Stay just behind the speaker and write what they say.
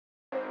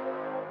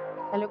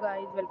Hello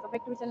guys, welcome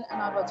back to my channel and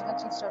are watching a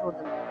 3-star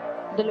hotel.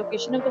 The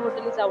location of the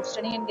hotel is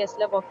outstanding and guests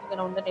love walking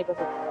around the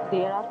neighborhood.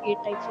 There are 8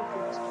 types of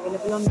rooms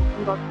available on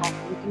booking.com.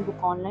 You can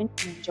book online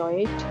and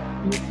enjoy it.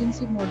 You can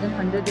see more than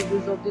 100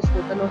 reviews of this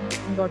hotel on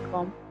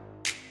booking.com.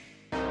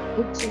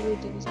 Its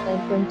rating is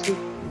 9.3,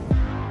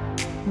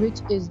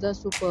 which is the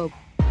superb.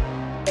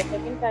 The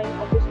check-in time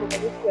of this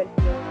hotel is 12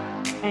 p.m.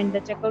 and the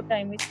checkout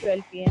time is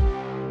 12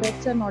 p.m.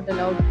 Pets are not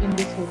allowed in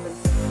this hotel.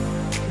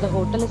 The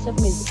hotel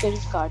accepts major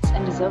credit cards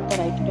and reserves the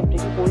right to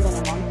temporarily hold an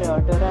amount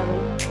prior to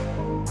arrival.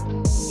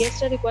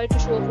 Guests are required to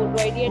show a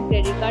photo ID and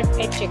credit card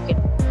at check-in.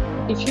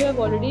 If you have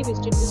already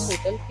visited this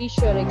hotel, please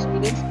share your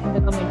experience in the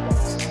comment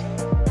box.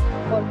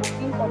 For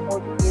booking or more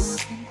details,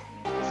 please see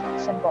the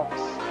description box.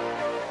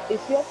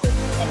 If you are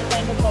facing any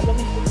kind of problem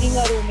in booking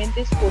a room in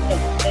this hotel,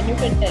 then you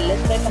can tell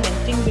us by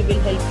commenting. We will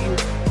help you.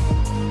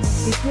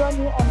 If you are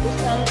new on this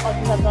channel or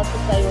you have not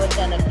subscribed our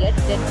channel yet,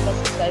 then you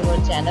must subscribe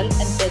our channel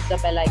and press the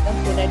bell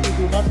icon so that you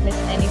do not miss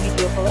any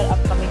video of our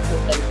upcoming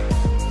hotel.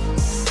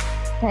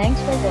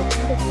 Thanks for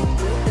watching the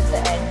video till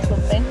the end. So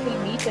friends, will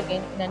meet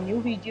again in a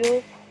new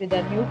video with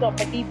a new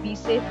property. Be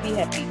safe, be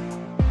happy.